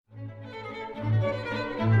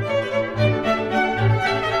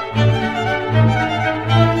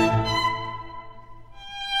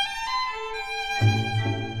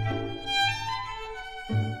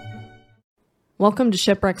Welcome to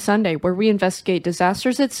Shipwreck Sunday, where we investigate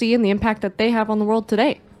disasters at sea and the impact that they have on the world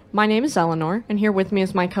today. My name is Eleanor, and here with me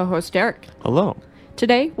is my co-host Derek. Hello.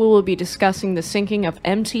 Today, we will be discussing the sinking of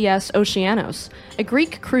MTS Oceanos, a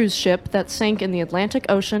Greek cruise ship that sank in the Atlantic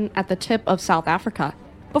Ocean at the tip of South Africa.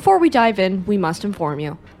 Before we dive in, we must inform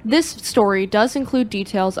you. This story does include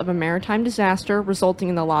details of a maritime disaster resulting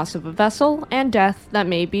in the loss of a vessel and death that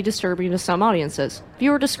may be disturbing to some audiences.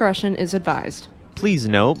 Viewer discretion is advised. Please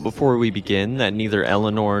note, before we begin, that neither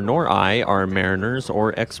Eleanor nor I are mariners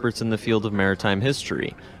or experts in the field of maritime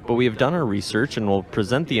history, but we have done our research and will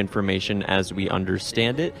present the information as we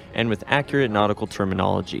understand it and with accurate nautical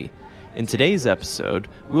terminology. In today's episode,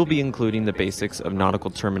 we'll be including the basics of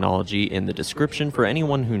nautical terminology in the description for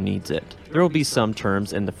anyone who needs it. There will be some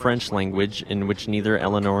terms in the French language in which neither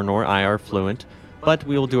Eleanor nor I are fluent, but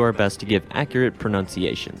we will do our best to give accurate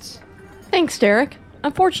pronunciations. Thanks, Derek.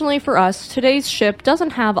 Unfortunately for us, today's ship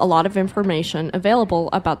doesn't have a lot of information available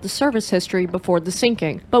about the service history before the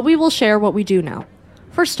sinking, but we will share what we do know.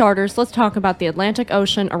 For starters, let's talk about the Atlantic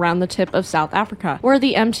Ocean around the tip of South Africa, where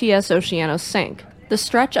the MTS Oceanos sank. The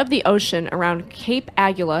stretch of the ocean around Cape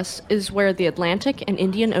Agulhas is where the Atlantic and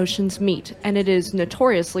Indian Oceans meet, and it is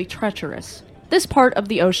notoriously treacherous. This part of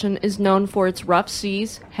the ocean is known for its rough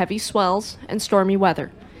seas, heavy swells, and stormy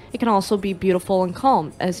weather. It can also be beautiful and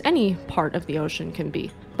calm, as any part of the ocean can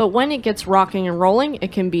be. But when it gets rocking and rolling,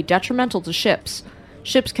 it can be detrimental to ships.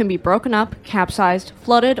 Ships can be broken up, capsized,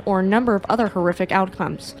 flooded, or a number of other horrific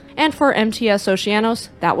outcomes. And for MTS Oceanos,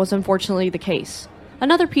 that was unfortunately the case.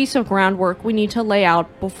 Another piece of groundwork we need to lay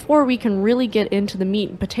out before we can really get into the meat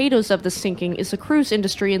and potatoes of the sinking is the cruise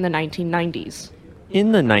industry in the 1990s.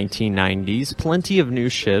 In the 1990s, plenty of new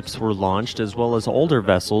ships were launched as well as older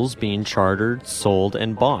vessels being chartered, sold,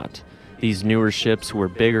 and bought. These newer ships were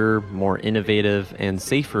bigger, more innovative, and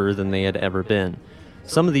safer than they had ever been.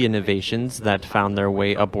 Some of the innovations that found their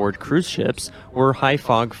way aboard cruise ships were high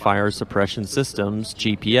fog fire suppression systems,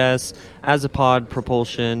 GPS, azipod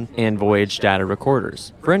propulsion, and voyage data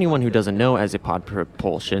recorders. For anyone who doesn't know, azipod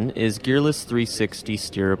propulsion is gearless 360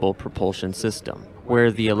 steerable propulsion system,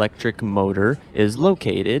 where the electric motor is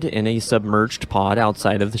located in a submerged pod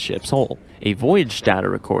outside of the ship's hull. A voyage data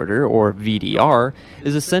recorder, or VDR,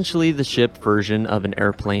 is essentially the ship version of an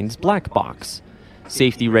airplane's black box.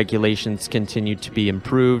 Safety regulations continued to be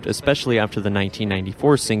improved, especially after the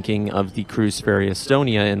 1994 sinking of the cruise ferry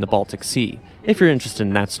Estonia in the Baltic Sea. If you're interested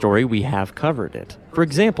in that story, we have covered it. For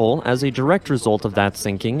example, as a direct result of that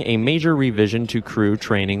sinking, a major revision to crew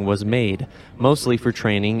training was made, mostly for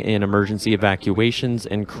training in emergency evacuations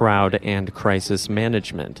and crowd and crisis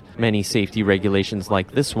management. Many safety regulations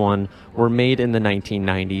like this one were made in the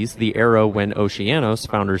 1990s, the era when Oceanos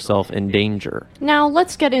found herself in danger. Now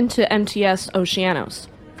let's get into MTS Oceanos.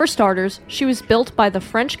 For starters, she was built by the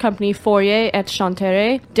French company Foyer et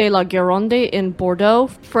Chantiers de la Gironde in Bordeaux,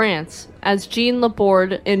 France, as Jean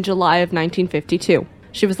Laborde in July of 1952.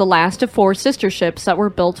 She was the last of 4 sister ships that were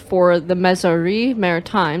built for the Messageries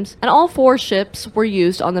Maritimes, and all 4 ships were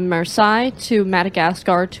used on the Marseille to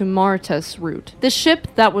Madagascar to Mauritius route. This ship,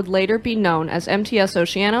 that would later be known as MTS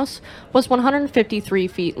Oceanos, was 153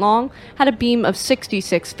 feet long, had a beam of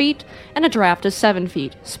 66 feet, and a draft of 7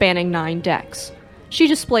 feet, spanning 9 decks. She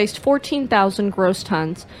displaced 14,000 gross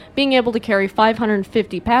tons, being able to carry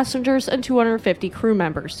 550 passengers and 250 crew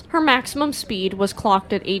members. Her maximum speed was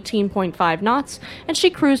clocked at 18.5 knots, and she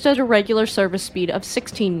cruised at a regular service speed of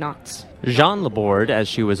 16 knots. Jean Laborde, as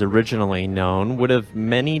she was originally known, would have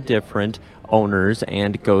many different owners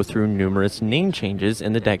and go through numerous name changes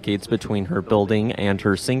in the decades between her building and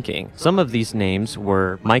her sinking. Some of these names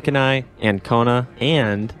were Mykenai, Ancona,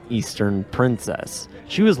 and Eastern Princess.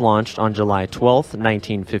 She was launched on July 12,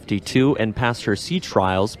 1952, and passed her sea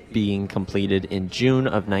trials, being completed in June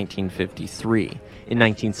of 1953. In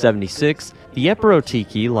 1976, the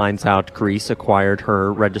Eperotiki Lines Out Greece acquired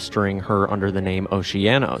her, registering her under the name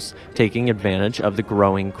Oceanos, taking advantage of the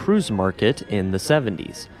growing cruise market in the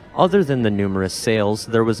 70s. Other than the numerous sales,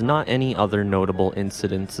 there was not any other notable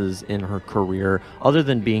incidences in her career other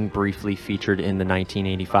than being briefly featured in the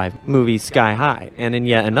 1985 movie Sky High, and in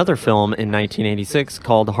yet another film in 1986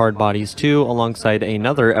 called Hard Bodies 2 alongside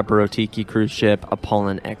another Eperotiki cruise ship,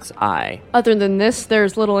 Apollon XI. Other than this,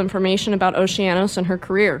 there's little information about Oceanos and her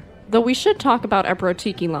career, though we should talk about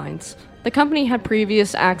Eperotiki Lines. The company had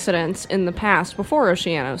previous accidents in the past before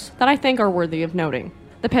Oceanos that I think are worthy of noting.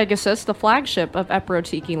 The Pegasus, the flagship of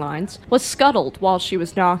Epirotiki Lines, was scuttled while she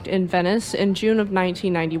was docked in Venice in June of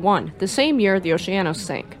 1991, the same year the Oceanos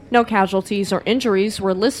sank. No casualties or injuries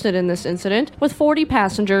were listed in this incident, with 40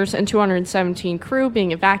 passengers and 217 crew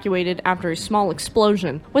being evacuated after a small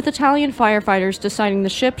explosion, with Italian firefighters deciding the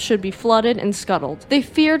ship should be flooded and scuttled. They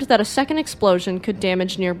feared that a second explosion could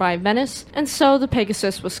damage nearby Venice, and so the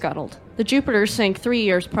Pegasus was scuttled. The Jupiter sank 3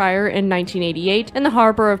 years prior in 1988 in the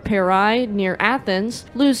harbor of Pirae near Athens,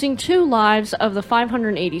 losing 2 lives of the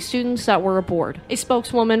 580 students that were aboard. A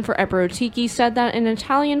spokeswoman for Epirotiki said that an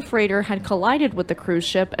Italian freighter had collided with the cruise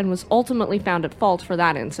ship and was ultimately found at fault for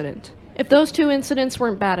that incident. If those 2 incidents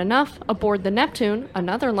weren't bad enough, aboard the Neptune,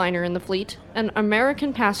 another liner in the fleet, an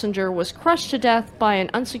American passenger was crushed to death by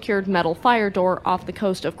an unsecured metal fire door off the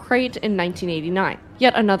coast of Crete in 1989.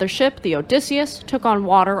 Yet another ship, the Odysseus, took on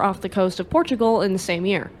water off the coast of Portugal in the same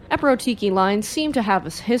year. Epirotiki Lines seem to have a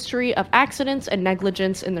history of accidents and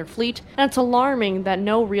negligence in their fleet, and it's alarming that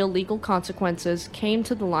no real legal consequences came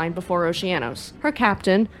to the line before Oceanos. Her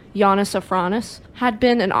captain, Yannis Afranis, had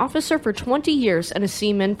been an officer for 20 years and a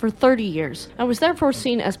seaman for 30 years, and was therefore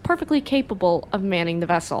seen as perfectly capable of manning the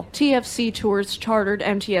vessel. TFC Tours chartered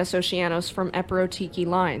MTS Oceanos from Epirotiki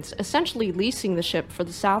Lines, essentially leasing the ship for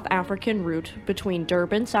the South African route between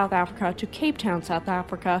Durban, South Africa to Cape Town, South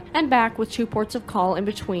Africa, and back with 2 ports of call in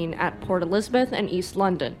between at Port Elizabeth and East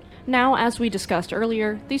London. Now, as we discussed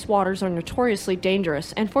earlier, these waters are notoriously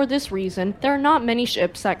dangerous, and for this reason, there are not many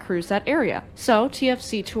ships that cruise that area. So,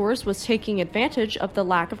 TFC Tours was taking advantage of the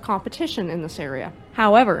lack of competition in this area.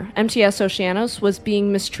 However, MTS Oceanos was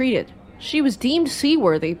being mistreated. She was deemed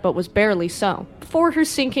seaworthy, but was barely so. Before her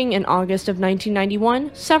sinking in August of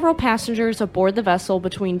 1991, several passengers aboard the vessel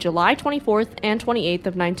between July 24th and 28th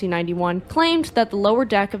of 1991 claimed that the lower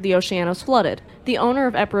deck of the Oceanos flooded. The owner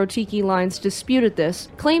of Epirotiki Lines disputed this,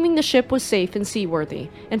 claiming the ship was safe and seaworthy.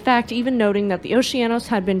 In fact, even noting that the Oceanos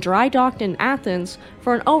had been dry docked in Athens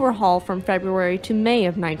for an overhaul from February to May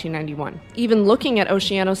of 1991. Even looking at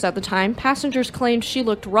Oceanos at the time, passengers claimed she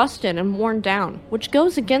looked rusted and worn down, which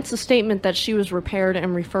goes against the statement that she was repaired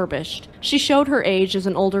and refurbished. She showed her age as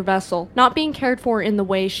an older vessel, not being cared for in the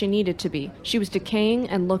way she needed to be. She was decaying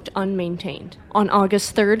and looked unmaintained. On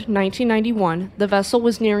August 3rd, 1991, the vessel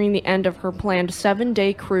was nearing the end of her planned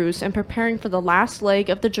 7-day cruise and preparing for the last leg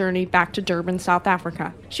of the journey back to Durban, South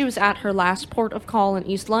Africa. She was at her last port of call in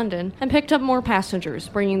East London and picked up more passengers,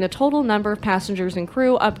 bringing the total number of passengers and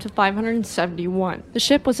crew up to 571. The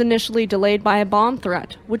ship was initially delayed by a bomb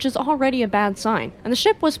threat, which is already a bad sign, and the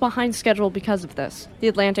ship was behind schedule because of this. The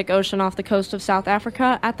Atlantic Ocean off the coast of South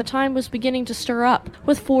Africa at the time was beginning to stir up,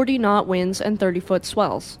 with 40-knot winds and 30-foot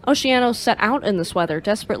swells. Oceanos set out in this weather,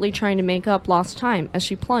 desperately trying to make up lost time as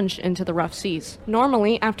she plunged into the rough seas.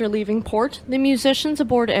 Normally, after leaving port, the musicians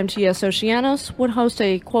aboard MTS Oceanos would host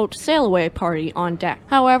a, quote, sail-away party on deck.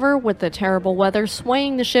 However, with the terrible weather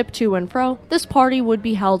swaying the ship to and fro, this party would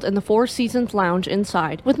be held in the Four Seasons Lounge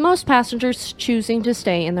inside, with most passengers choosing to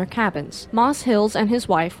stay in their cabins. Moss Hills and his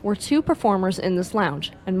wife were 2 performers in this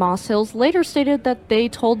lounge, and Moss Hills later stated that they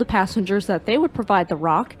told the passengers that they would provide the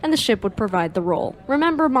rock and the ship would provide the roll.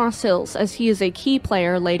 Remember Moss Hills, as he is a key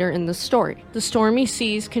player later in the story. The stormy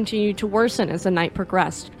seas continued to worsen as the night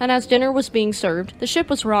progressed, and as dinner was being served, the ship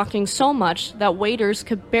was rocking so much that waiters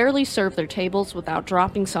could barely serve their tables without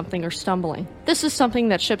dropping something or stumbling. This is something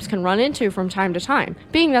that ships can run into from time to time,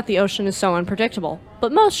 being that the ocean is so unpredictable.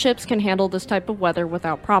 But most ships can handle this type of weather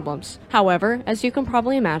without problems. However, as you can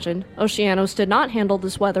probably imagine, Oceanos did not handle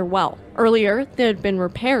this weather well. Earlier, there had been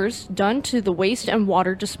repairs done to the waste and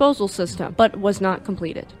water disposal system, but was not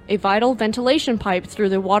completed. A vital ventilation pipe through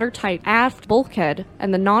the watertight aft bulkhead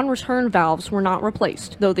and the non-return valves were not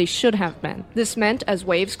replaced, though they should have been. This meant as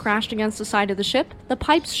waves crashed against the side of the ship, the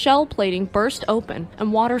pipe's shell plating burst open,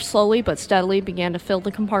 and water slowly but steadily began to fill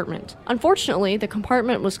the compartment. Unfortunately, the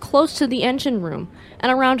compartment was close to the engine room,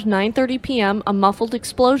 and around 9:30 p.m. a muffled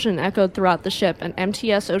explosion echoed throughout the ship and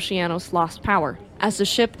MTS Oceanos lost power. As the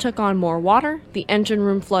ship took on more water, the engine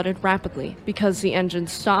room flooded rapidly. Because the engine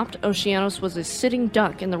stopped, Oceanos was a sitting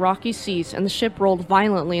duck in the rocky seas and the ship rolled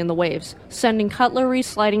violently in the waves, sending cutlery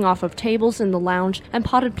sliding off of tables in the lounge and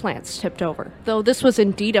potted plants tipped over. Though this was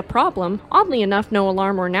indeed a problem, oddly enough no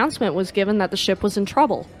alarm or announcement was given that the ship was in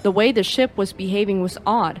trouble. The way the ship was behaving was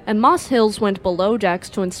odd, and Moss Hills went below decks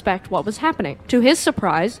to inspect what was happening. To his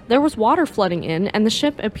surprise, there was water flooding in and the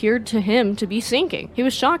ship appeared to him to be sinking. He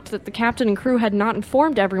was shocked that the captain and crew had not not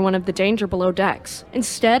informed everyone of the danger below decks.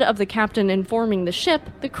 Instead of the captain informing the ship,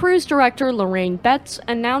 the cruise director, Lorraine Betts,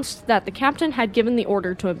 announced that the captain had given the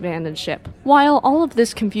order to abandon ship. While all of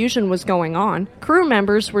this confusion was going on, crew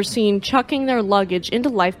members were seen chucking their luggage into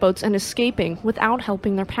lifeboats and escaping without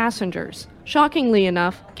helping their passengers. Shockingly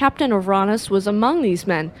enough, Captain Avranis was among these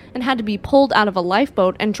men and had to be pulled out of a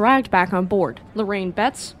lifeboat and dragged back on board. Lorraine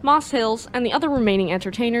Betts, Moss Hills, and the other remaining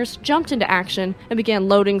entertainers jumped into action and began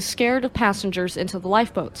loading scared passengers into the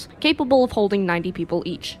lifeboats, capable of holding 90 people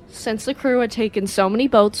each. Since the crew had taken so many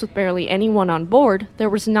boats with barely anyone on board, there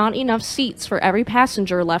was not enough seats for every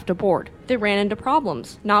passenger left aboard. They ran into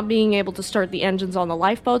problems, not being able to start the engines on the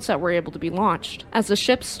lifeboats that were able to be launched. As the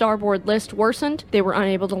ship's starboard list worsened, they were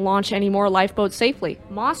unable to launch any more lifeboats safely.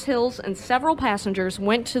 Moss Hills and several passengers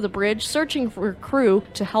went to the bridge searching for crew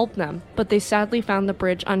to help them, but they sadly found the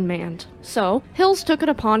bridge unmanned. So, Hills took it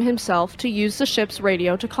upon himself to use the ship's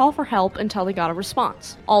radio to call for help until they got a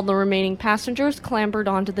response. All the remaining passengers clambered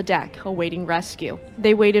onto the deck, awaiting rescue.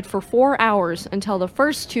 They waited for 4 hours until the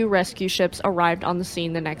first 2 rescue ships arrived on the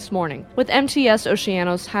scene the next morning, with MTS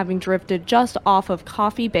Oceanos having drifted just off of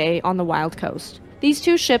Coffee Bay on the Wild Coast. These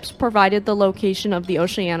 2 ships provided the location of the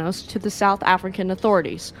Oceanos to the South African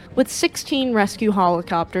authorities, with 16 rescue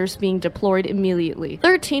helicopters being deployed immediately.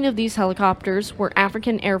 13 of these helicopters were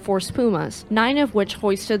African Air Force Pumas, 9 of which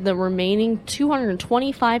hoisted the remaining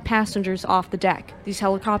 225 passengers off the deck. These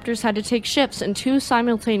helicopters had to take ships in 2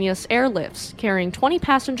 simultaneous airlifts, carrying 20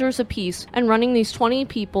 passengers apiece and running these 20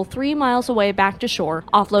 people 3 miles away back to shore,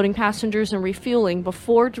 offloading passengers and refueling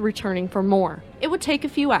before returning for more. It would take a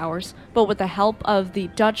few hours, but with the help of the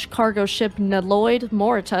Dutch cargo ship Neloid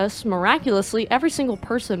Mauritius, miraculously every single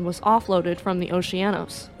person was offloaded from the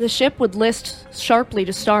Oceanos. The ship would list sharply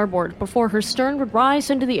to starboard before her stern would rise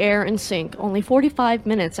into the air and sink only 45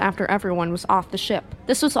 minutes after everyone was off the ship.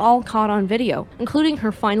 This was all caught on video, including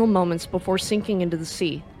her final moments before sinking into the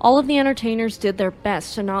sea. All of the entertainers did their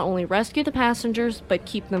best to not only rescue the passengers, but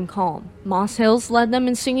keep them calm. Moss Hills led them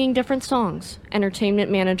in singing different songs. Entertainment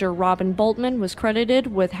manager Robin Boltman was credited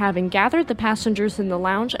with having gathered the passengers in the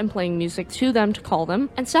lounge and playing music to them to call them,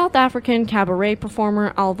 and South African cabaret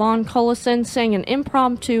performer Alvan Collison sang an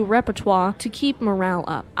impromptu repertoire to keep morale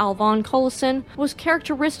up. Alvan Collison was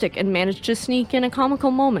characteristic and managed to sneak in a comical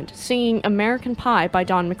moment, singing American Pie by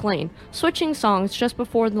Don McLean, switching songs just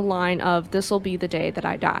before the line of "This'll be the day that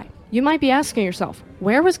I die." You might be asking yourself,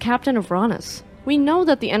 where was Captain Avranis? We know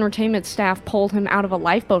that the entertainment staff pulled him out of a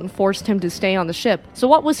lifeboat and forced him to stay on the ship, so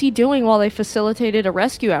what was he doing while they facilitated a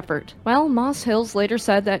rescue effort? Well, Moss Hills later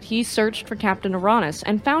said that he searched for Captain Avranis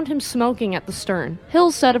and found him smoking at the stern.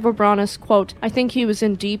 Hills said of Avranis, quote, "I think he was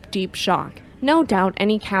in deep, deep shock. No doubt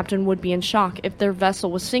any captain would be in shock if their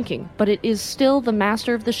vessel was sinking, but it is still the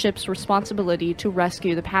master of the ship's responsibility to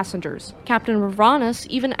rescue the passengers." Captain Avranis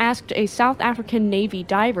even asked a South African Navy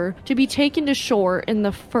diver to be taken to shore in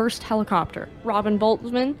the first helicopter. Robin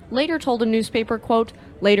Boltman later told a newspaper, quote,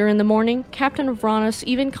 "Later in the morning, Captain Avranis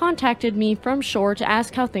even contacted me from shore to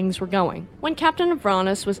ask how things were going." When Captain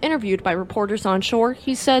Avranis was interviewed by reporters on shore,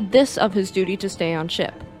 he said this of his duty to stay on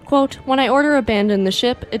ship. Quote, "When I order abandon the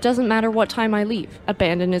ship, it doesn't matter what time I leave.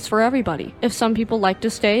 Abandon is for everybody. If some people like to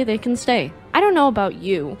stay, they can stay." I don't know about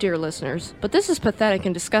you, dear listeners, but this is pathetic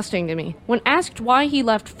and disgusting to me. When asked why he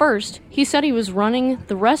left first, he said he was running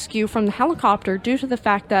the rescue from the helicopter due to the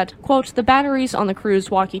fact that, quote, "the batteries on the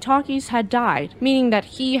crew's walkie-talkies had died," meaning that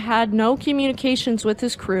he had no communications with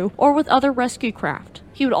his crew or with other rescue craft.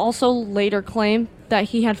 He would also later claim that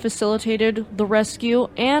he had facilitated the rescue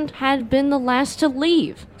and had been the last to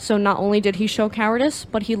leave. So not only did he show cowardice,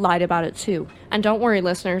 but he lied about it too. And don't worry,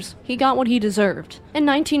 listeners, he got what he deserved. In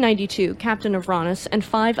 1992, Captain Avranis and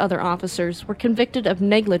 5 other officers were convicted of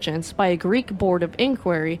negligence by a Greek board of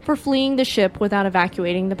inquiry for fleeing the ship without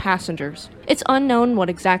evacuating the passengers. It's unknown what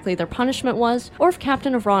exactly their punishment was, or if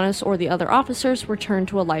Captain Avranis or the other officers returned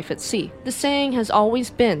to a life at sea. The saying has always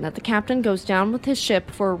been that the captain goes down with his ship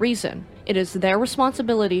for a reason. It is their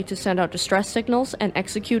responsibility to send out distress signals and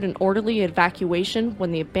execute an orderly evacuation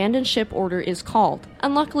when the abandoned ship order is called.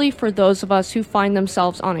 And luckily for those of us who find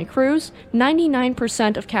themselves on a cruise,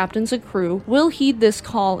 99% of captains and crew will heed this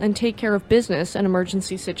call and take care of business and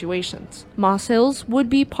emergency situations. Moss Hills would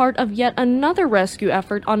be part of yet another rescue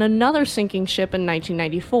effort on another sinking ship in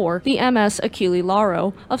 1994, the MS Achille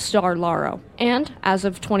Lauro of Star Lauro. And, as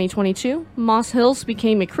of 2022, Moss Hills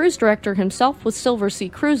became a cruise director himself with Silver Sea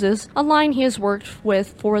Cruises, a line he has worked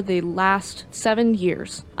with for the last 7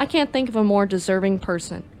 years. I can't think of a more deserving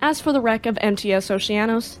person. As for the wreck of MTS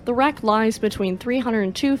Oceanos, the wreck lies between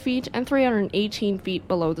 302 feet and 318 feet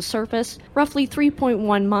below the surface, roughly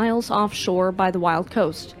 3.1 miles offshore by the Wild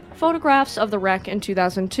Coast. Photographs of the wreck in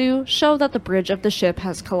 2002 show that the bridge of the ship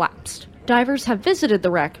has collapsed. Divers have visited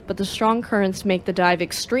the wreck, but the strong currents make the dive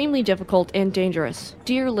extremely difficult and dangerous.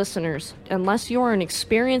 Dear listeners, unless you're an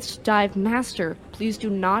experienced dive master, please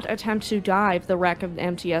do not attempt to dive the wreck of the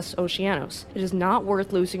MTS Oceanos. It is not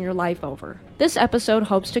worth losing your life over. This episode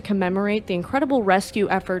hopes to commemorate the incredible rescue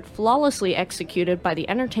effort flawlessly executed by the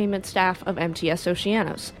entertainment staff of MTS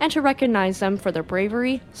Oceanos, and to recognize them for their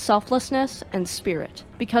bravery, selflessness, and spirit.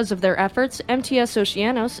 Because of their efforts, MTS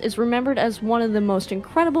Oceanos is remembered as one of the most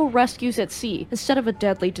incredible rescues at sea instead of a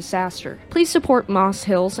deadly disaster. Please support Moss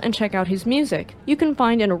Hills and check out his music. You can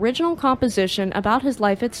find an original composition about his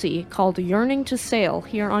life at sea called Yearning to Sail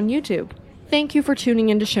here on YouTube. Thank you for tuning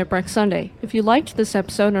in to Shipwreck Sunday. If you liked this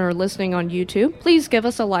episode and are listening on YouTube, please give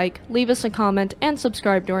us a like, leave us a comment, and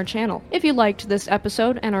subscribe to our channel. If you liked this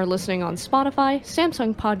episode and are listening on Spotify,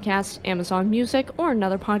 Samsung Podcasts, Amazon Music, or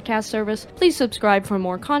another podcast service, please subscribe for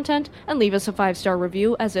more content and leave us a 5-star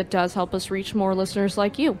review, as it does help us reach more listeners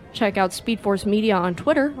like you. Check out Speed Force Media on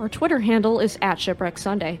Twitter. Our Twitter handle is @Shipwreck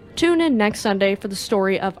Sunday. Tune in next Sunday for the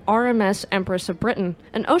story of RMS Empress of Britain,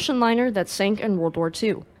 an ocean liner that sank in World War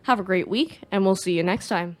II. Have a great week, and we'll see you next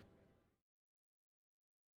time.